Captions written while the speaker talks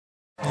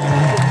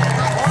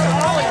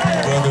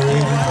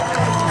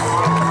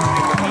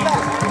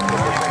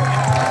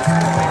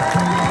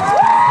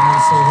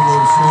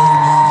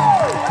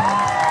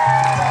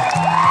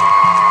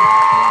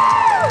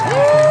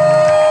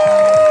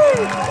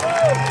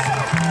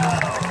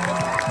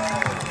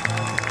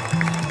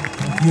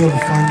you have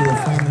a friend or a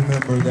family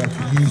member that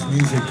could use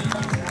music,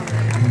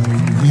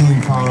 the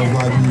healing power of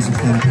live music,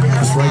 then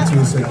just write to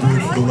us at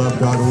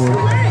doitforthelove.org.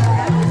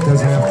 It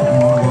doesn't have to be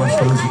one of our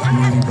shows at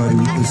community, but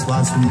this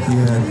last week we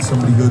had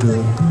somebody go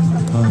to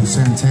a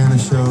Santana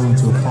show,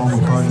 to a Paul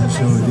McCartney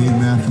show, a Dave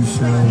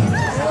Matthews show,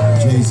 a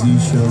Jay-Z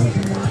show.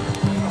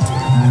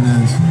 And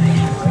as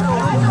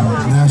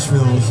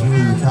Nashville is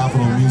really the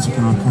capital of music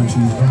in our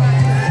country,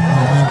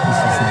 Memphis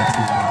is that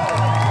too.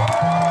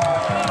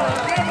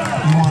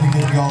 We want to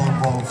get y'all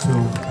involved, so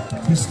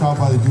please stop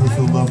by the Do It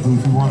For The Love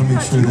booth. We want to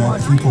make sure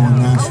that people in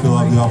Nashville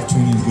have the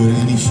opportunity to go to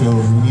any show,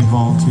 and we need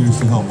volunteers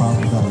to help out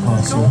with that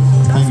cause, so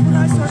thank you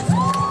very much.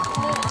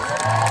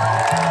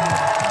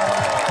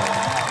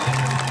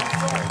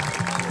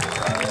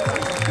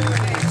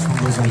 This one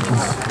goes like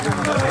this.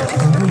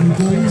 Every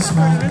day's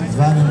my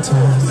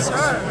Valentine's,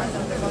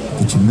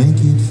 but you make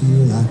it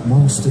feel like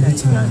most of the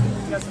time.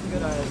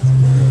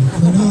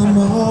 When I'm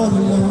all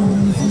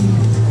alone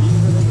here,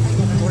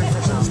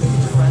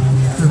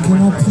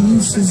 looking at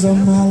pieces of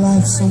my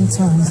life,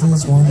 sometimes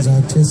there's ones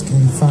I just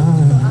can't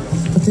find,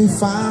 but they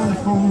find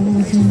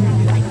home here.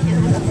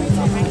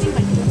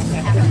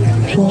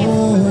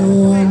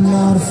 Whoa, I'm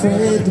not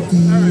afraid to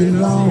be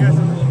alone,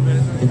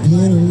 and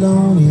being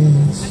alone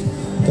is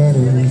better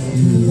with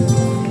you.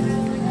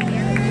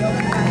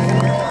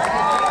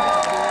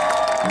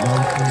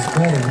 Life is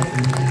better with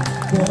you.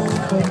 Whoa,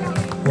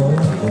 whoa,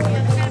 whoa.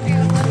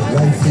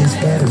 Life is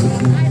better with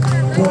you.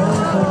 Whoa,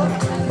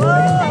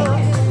 whoa.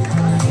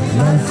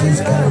 Life is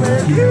better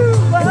with you.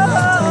 When I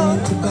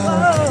think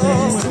about the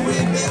days that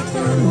we've been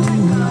through,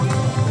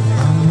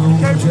 I know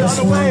just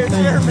one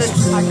thing is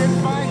true.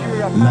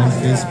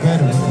 Life is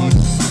better with you.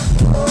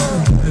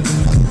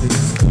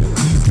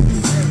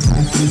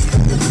 Life is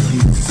better with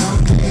you. Some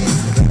days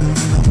better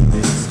than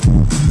others.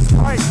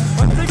 Alright,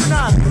 one thing or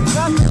not.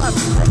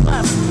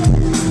 Left.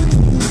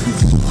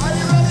 Are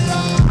you ready?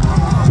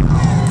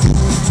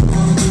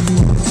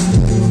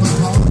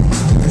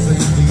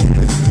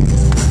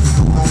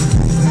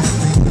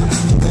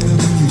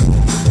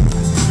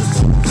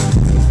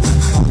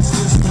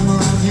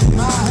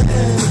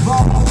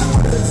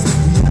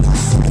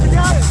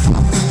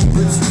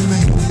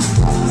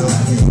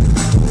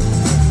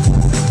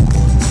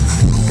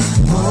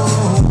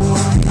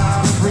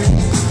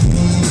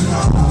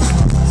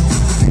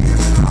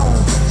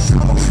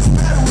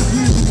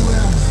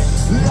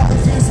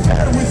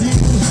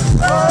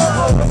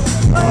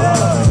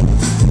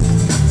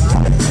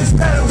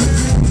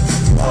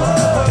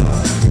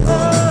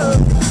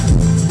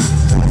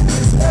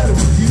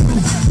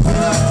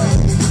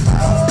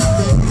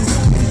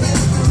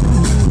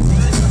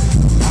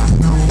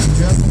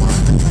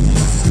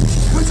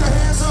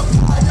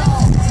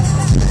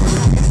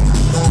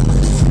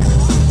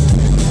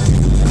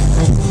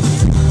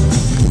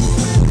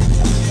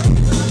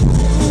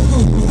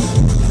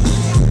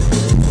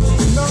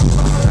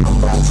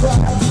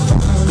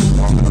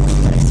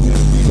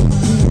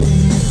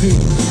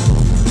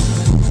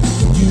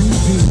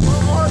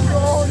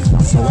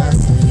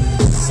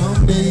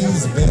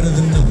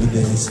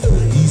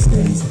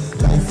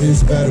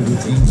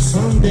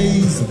 Some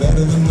days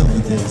better than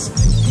other days.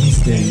 These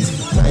days,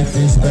 life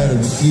is better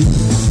with you.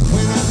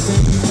 When I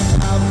think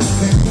about the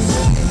things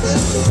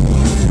that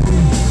you do,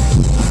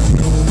 I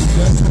know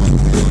just one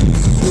thing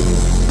is true.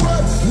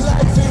 What?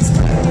 Life is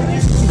better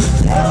with you.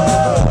 Oh,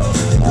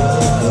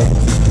 oh.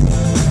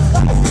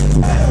 Life is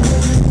better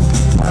with you.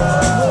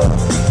 Oh,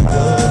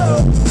 oh.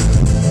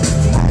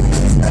 Life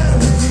is better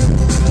with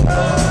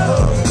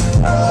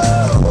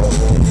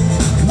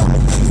you. Oh, oh.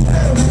 Life is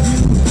better with you.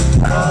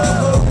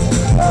 Oh,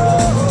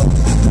 oh.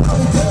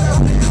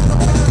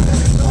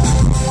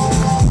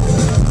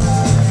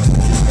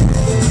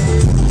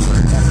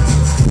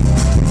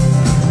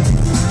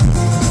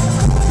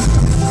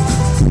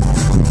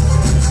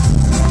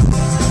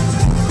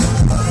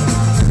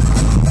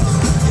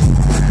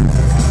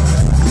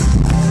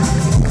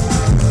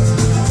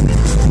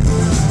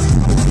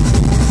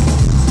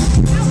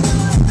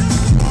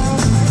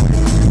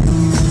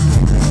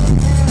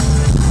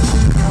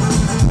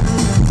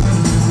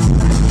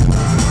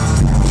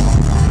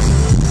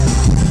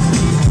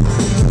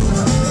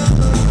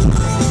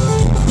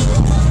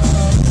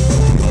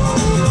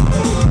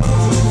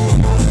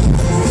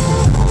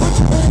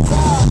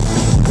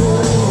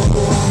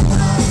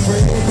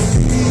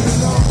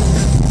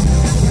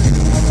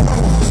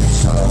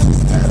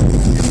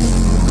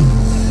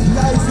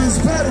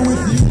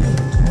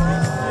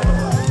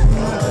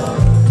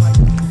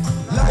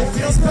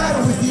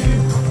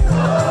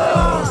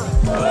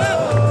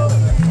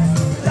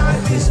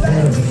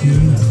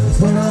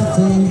 When I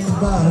think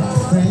about the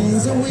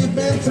things that we've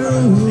been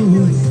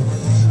through,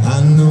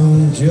 I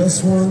know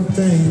just one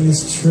thing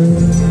is true.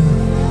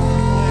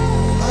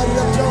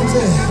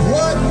 Jonesy,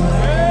 what?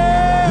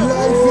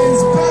 Life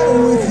is better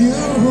with you.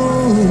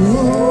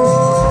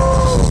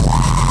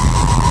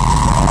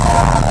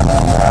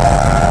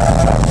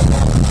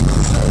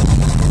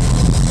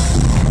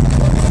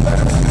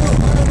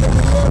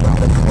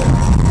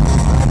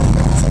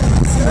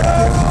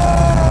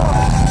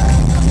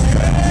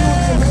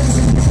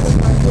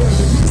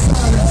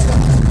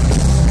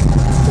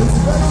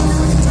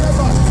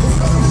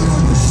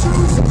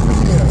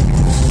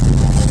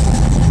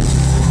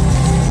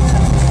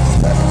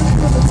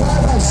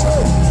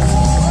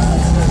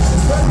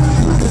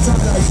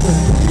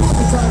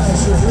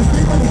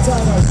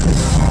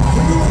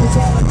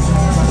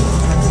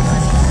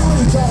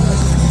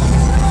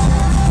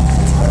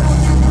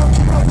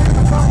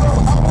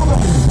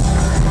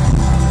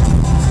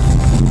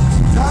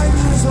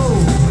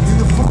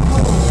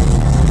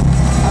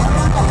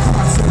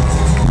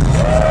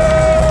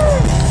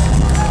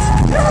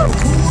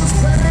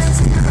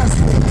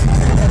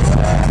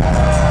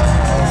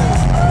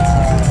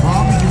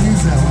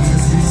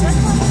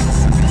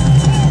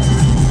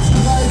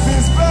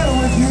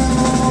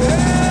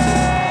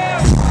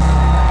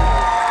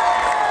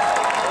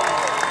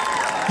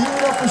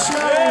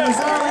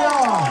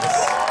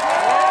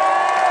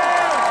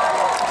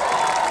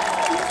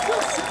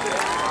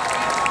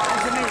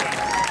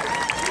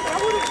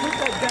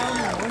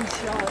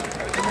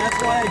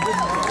 night. Good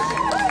night.